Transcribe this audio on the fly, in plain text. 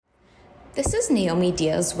This is Naomi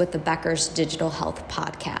Diaz with the Becker's Digital Health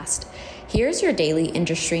Podcast. Here's your daily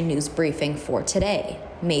industry news briefing for today,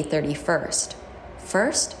 May 31st.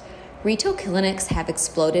 First, retail clinics have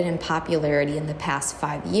exploded in popularity in the past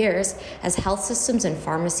 5 years as health systems and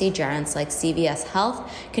pharmacy giants like CVS Health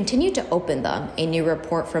continue to open them, a new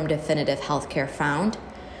report from Definitive Healthcare found.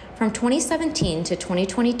 From 2017 to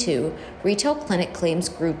 2022, retail clinic claims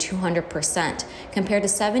grew 200%, compared to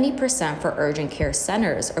 70% for urgent care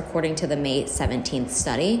centers, according to the May 17th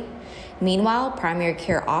study. Meanwhile, primary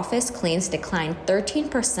care office claims declined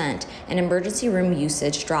 13% and emergency room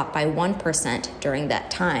usage dropped by 1% during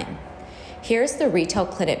that time. Here's the retail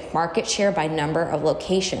clinic market share by number of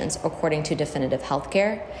locations, according to Definitive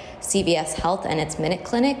Healthcare. CVS Health and its Minute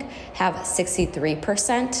Clinic have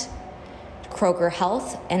 63%. Kroger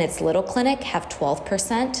Health and its Little Clinic have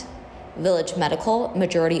 12%. Village Medical,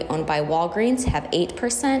 majority owned by Walgreens, have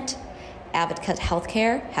 8%. Advocate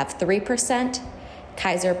Healthcare have 3%.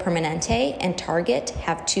 Kaiser Permanente and Target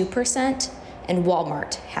have 2%. And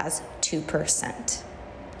Walmart has 2%.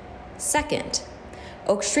 Second,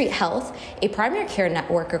 Oak Street Health, a primary care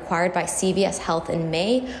network acquired by CVS Health in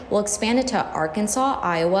May, will expand into Arkansas,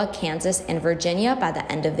 Iowa, Kansas, and Virginia by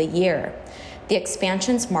the end of the year. The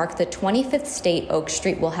expansions mark the 25th state Oak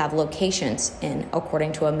Street will have locations in,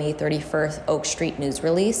 according to a May 31st Oak Street news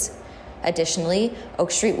release. Additionally,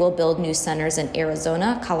 Oak Street will build new centers in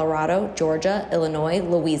Arizona, Colorado, Georgia, Illinois,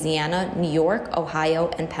 Louisiana, New York, Ohio,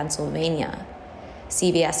 and Pennsylvania.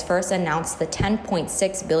 CVS first announced the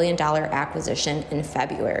 $10.6 billion acquisition in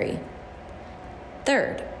February.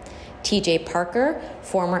 Third, T.J. Parker,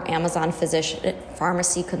 former Amazon physician,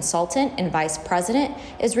 pharmacy consultant, and vice president,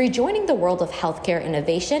 is rejoining the world of healthcare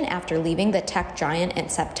innovation after leaving the tech giant in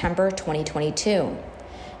September 2022.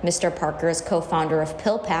 Mr. Parker is co-founder of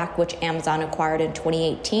PillPack, which Amazon acquired in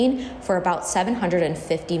 2018 for about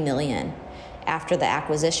 $750 million. After the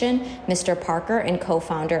acquisition, Mr. Parker and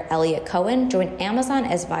co-founder Elliot Cohen joined Amazon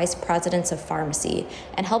as vice presidents of pharmacy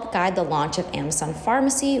and helped guide the launch of Amazon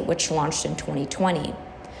Pharmacy, which launched in 2020.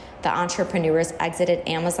 The entrepreneurs exited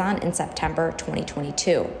Amazon in September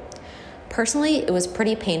 2022. Personally, it was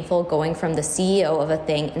pretty painful going from the CEO of a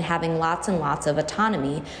thing and having lots and lots of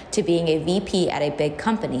autonomy to being a VP at a big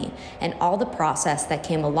company and all the process that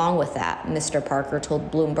came along with that, Mr. Parker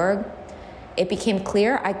told Bloomberg. It became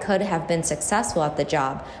clear I could have been successful at the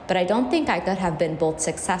job, but I don't think I could have been both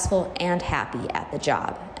successful and happy at the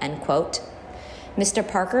job, end quote. Mr.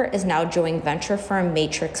 Parker is now joining venture firm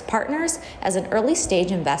Matrix Partners as an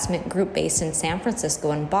early-stage investment group based in San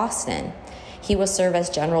Francisco and Boston. He will serve as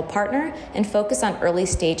general partner and focus on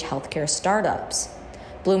early-stage healthcare startups.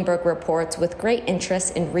 Bloomberg reports with great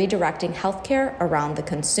interest in redirecting healthcare around the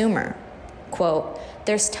consumer. Quote,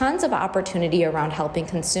 "There's tons of opportunity around helping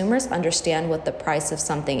consumers understand what the price of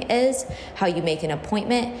something is, how you make an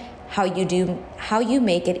appointment, how you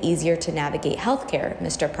make it easier to navigate healthcare,"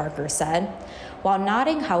 Mr. Parker said, while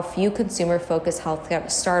noting how few consumer-focused healthcare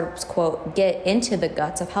startups, quote, "get into the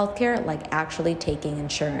guts of healthcare like actually taking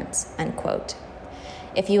insurance," end quote.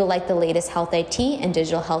 If you would like the latest health IT and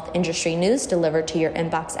digital health industry news delivered to your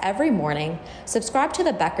inbox every morning, subscribe to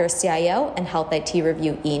the Becker's CIO and Health IT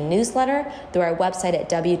Review e-newsletter through our website at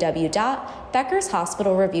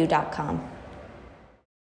www.beckershospitalreview.com.